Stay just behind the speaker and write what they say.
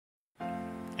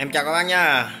Em chào các bác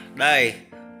nhá. Đây,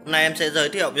 hôm nay em sẽ giới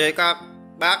thiệu với các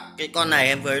bác cái con này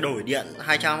em vừa đổi điện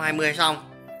 220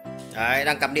 xong. Đấy,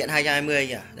 đang cắm điện 220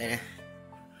 kìa. Đây này.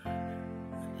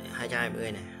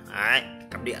 220 này. Đấy,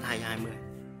 cắm điện 220.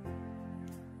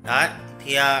 Đấy,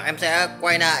 thì em sẽ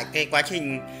quay lại cái quá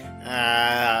trình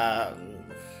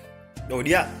đổi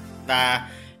điện và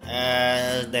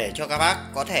để cho các bác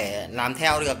có thể làm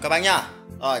theo được các bác nhá.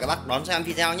 Rồi các bác đón xem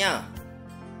video nhá.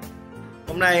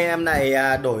 Hôm nay em này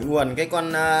đổi nguồn cái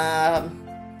con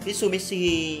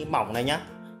Mitsubishi mỏng này nhá.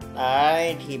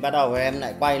 Đấy, thì bắt đầu em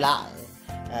lại quay lại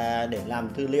để làm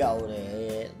tư liệu.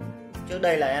 Để trước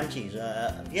đây là em chỉ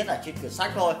viết ở trên quyển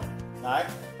sách thôi. Đấy,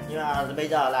 nhưng mà bây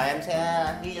giờ là em sẽ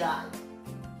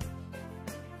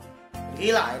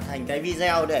ghi lại thành cái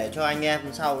video để cho anh em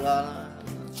sau đó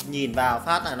nhìn vào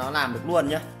phát là nó làm được luôn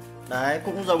nhá. Đấy,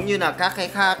 cũng giống như là các cái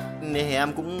khác thì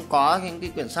em cũng có những cái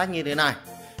quyển sách như thế này,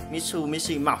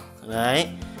 Mitsubishi mỏng. Đấy,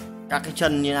 các cái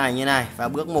chân như này và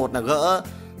bước 1 là gỡ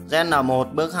Gen1,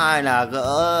 bước 2 là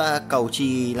gỡ cầu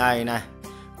chì này.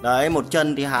 Đấy, một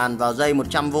chân thì hàn vào dây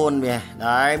 100V về.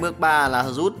 Đấy, bước 3 là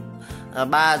rút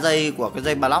 3 dây của cái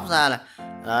dây block ra này.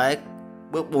 Đấy,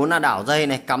 bước 4 là đảo dây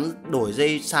này, cắm đổi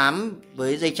dây xám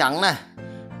với dây trắng này,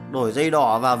 đổi dây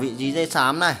đỏ vào vị trí dây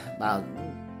xám này, bảo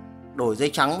đổi dây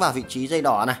trắng vào vị trí dây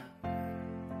đỏ này.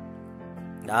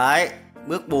 Đấy,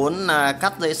 bước 4 là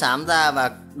cắt dây xám ra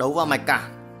và đấu vào mạch cản.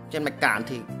 Trên mạch cản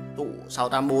thì tụ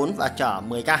 684 và chở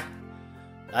 10k.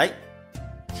 Đấy.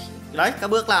 Đấy, các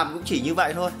bước làm cũng chỉ như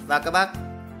vậy thôi. Và các bác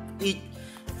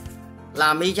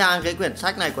làm y chang cái quyển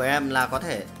sách này của em là có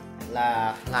thể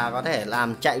có thể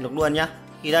làm chạy được luôn nhá.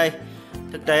 Thì đây,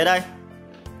 thực tế đây.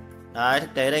 Đấy,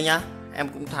 thực tế đây nhá. Em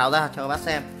cũng tháo ra cho các bác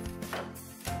xem.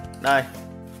 Đây,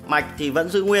 mạch thì vẫn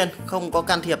giữ nguyên, không có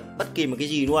can thiệp bất kỳ một cái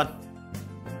gì luôn.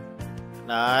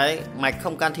 Đấy, mạch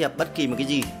không can thiệp bất kỳ một cái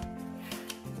gì.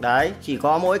 Đấy, chỉ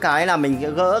có mỗi cái là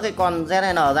mình gỡ cái con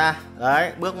ZN ra.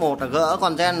 Đấy, bước 1 là gỡ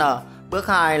con ZN, bước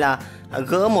 2 là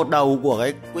gỡ một đầu của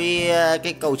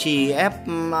cái cầu chì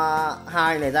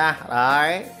F2 này ra.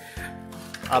 Đấy.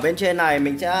 Ở bên trên này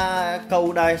mình sẽ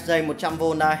câu đây, dây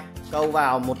 100V đây, câu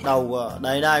vào một đầu của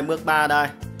đây, bước 3 đây.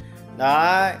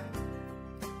 Đấy.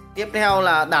 Tiếp theo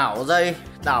là đảo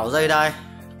dây đây.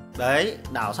 Đấy,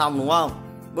 đảo xong đúng không?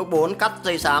 Bước 4 cắt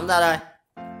dây xám ra đây.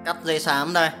 Cắt dây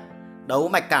xám đây. Đấu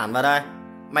mạch cản vào đây.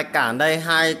 Mạch cản đây,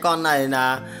 hai con này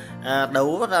là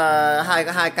đấu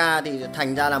 2k thì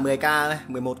thành ra là 10k đây,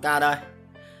 11k đây.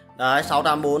 Đấy,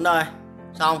 684 đây.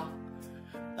 Xong.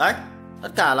 Đấy, tất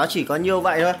cả nó chỉ có nhiêu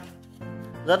vậy thôi.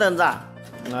 Rất đơn giản.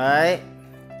 Đấy.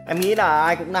 Em nghĩ là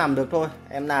ai cũng làm được thôi.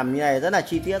 Em làm như này rất là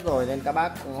chi tiết rồi nên các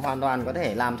bác hoàn toàn có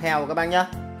thể làm theo các bác nhé.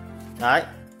 Đấy.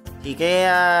 Thì cái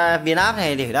viên áp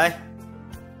này để đây.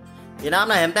 Viên áp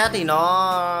này em test thì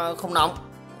nó không nóng.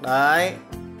 Đấy.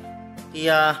 Thì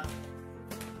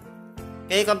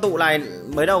cái con tụ này,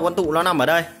 mới đầu con tụ nó nằm ở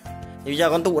đây. Thì bây giờ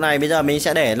con tụ này bây giờ mình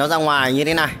sẽ để nó ra ngoài như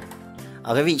thế này,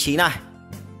 ở cái vị trí này.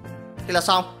 Thế là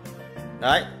xong.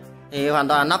 Đấy. Thì hoàn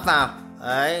toàn nắp vào.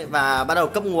 Đấy. Và bắt đầu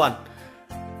cấp nguồn.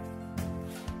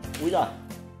 Úi giời,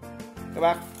 các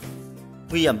bác,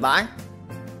 nguy hiểm vãi.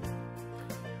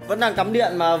 Vẫn đang cắm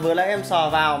điện mà vừa nãy em sờ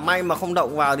vào, may mà không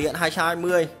động vào điện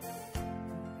 220.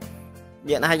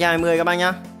 Điện 220 các bác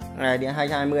nhá. Này, điện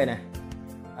 220 này.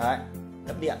 Đấy,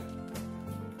 cấp điện,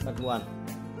 bật nguồn.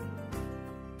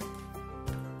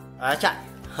 Đấy, chạy.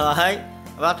 Đấy,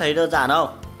 các bác thấy đơn giản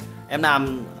không? Em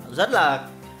làm rất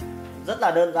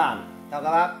là đơn giản cho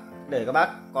các bác, để các bác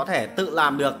có thể tự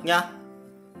làm được nhá.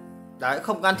 Đấy,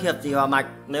 không can thiệp gì vào mạch.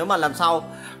 Nếu mà lần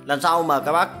sau mà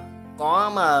các bác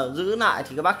có mà giữ lại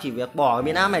thì các bác chỉ việc bỏ cái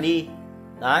biến áp này đi.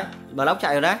 Đấy, block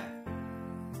chạy rồi đấy.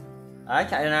 Đấy,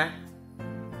 chạy rồi này.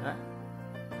 Đấy.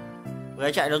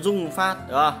 Vừa chạy nó rung một phát,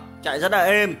 được không? Chạy rất là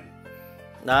êm.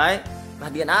 Đấy, và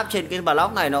điện áp trên cái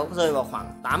block này nó cũng rơi vào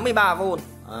khoảng 83V.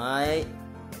 Đấy.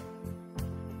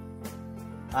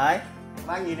 Đấy, các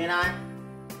bác nhìn đây này.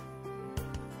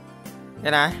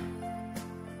 Đây này.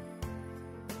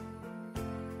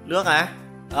 Nước này.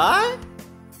 Đấy,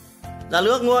 ra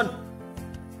nước luôn.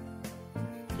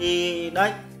 Thì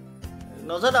đây,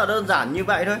 nó rất là đơn giản như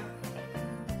vậy thôi.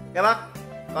 Các bác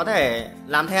có thể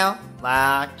làm theo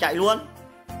và chạy luôn.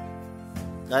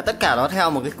 Đấy, tất cả nó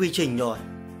theo một cái quy trình rồi,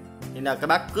 nên là các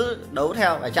bác cứ đấu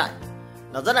theo và chạy.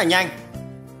 Nó rất là nhanh.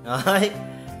 Đấy,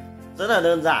 rất là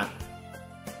đơn giản.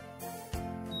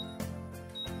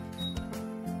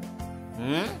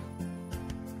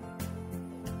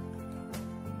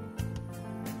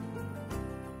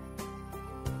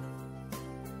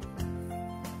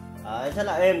 Đấy, rất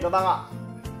là êm các bác ạ.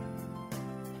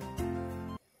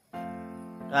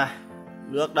 Đây,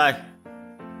 nước đây.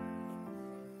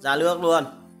 ra nước luôn.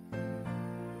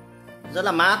 Rất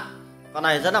là mát. Con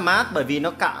này rất là mát bởi vì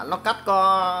nó cắt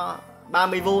có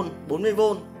 30V,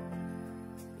 40V.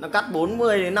 Nó cắt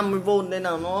 40 đến 50V nên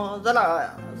là nó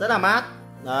rất là mát.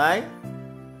 Đấy.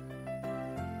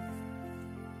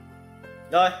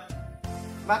 Rồi.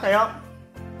 Các bác thấy không?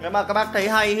 Nếu mà các bác thấy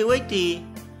hay hữu ích thì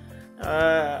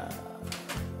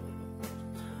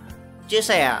chia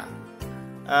sẻ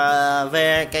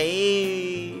về cái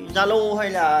Zalo hay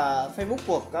là Facebook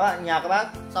của các bạn nhà các bác.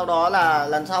 Sau đó là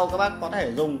lần sau các bác có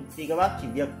thể dùng thì các bác chỉ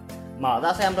việc mở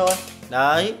ra xem thôi.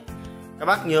 Đấy. Các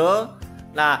bác nhớ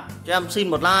là cho em xin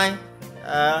một like.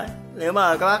 Nếu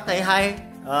mà các bác thấy hay.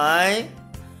 Đấy.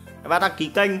 Các bác đăng ký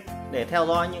kênh để theo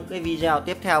dõi những cái video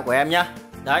tiếp theo của em nhá.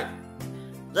 Đấy.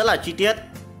 Rất là chi tiết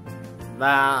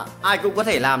và ai cũng có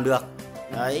thể làm được.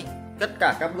 Đấy. Tất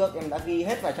cả các bước em đã ghi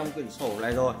hết vào trong quyển sổ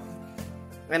này rồi.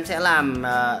 Em sẽ làm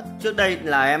trước đây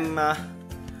là em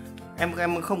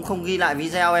không ghi lại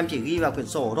video, em chỉ ghi vào quyển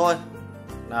sổ thôi.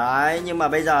 Đấy, nhưng mà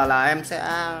bây giờ là em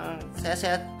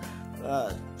sẽ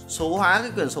số hóa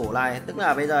cái quyển sổ này, tức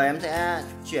là bây giờ em sẽ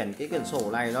chuyển cái quyển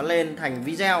sổ này nó lên thành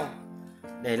video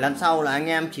để lần sau là anh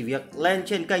em chỉ việc lên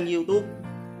trên kênh YouTube.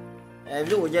 Ví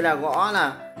dụ như là gõ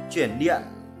là chuyển điện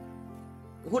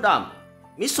hút ẩm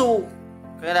Mitsubishi,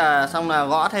 thế là xong là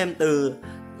gõ thêm từ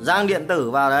rang điện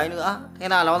tử vào đấy nữa, thế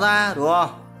là nó ra, đúng không?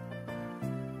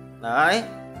 Đấy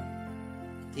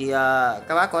thì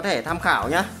các bác có thể tham khảo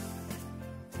nhé.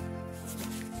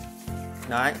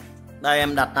 Đấy, đây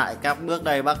em đặt lại các bước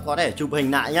đây, bác có thể chụp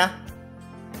hình lại nhá.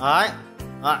 Đấy,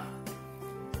 rồi.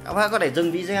 Các bác có thể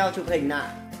dừng video chụp hình lại.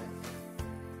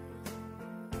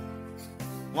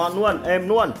 Ngon luôn, êm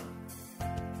luôn,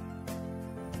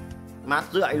 mát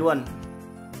rượi luôn.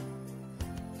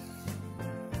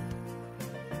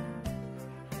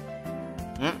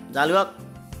 Ra nước.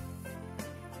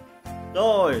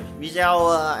 Rồi,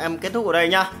 video em kết thúc ở đây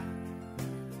nhá.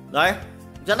 Đấy,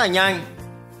 rất là nhanh.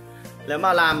 Nếu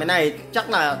mà làm cái này chắc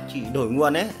là chỉ đổi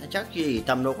nguồn ấy, chắc chỉ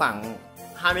tầm độ khoảng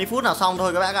 20 phút là xong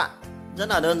thôi các bác ạ. Rất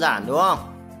là đơn giản đúng không?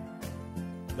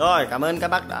 Rồi, cảm ơn các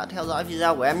bác đã theo dõi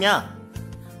video của em nhá.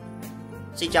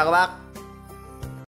 Xin chào các bác.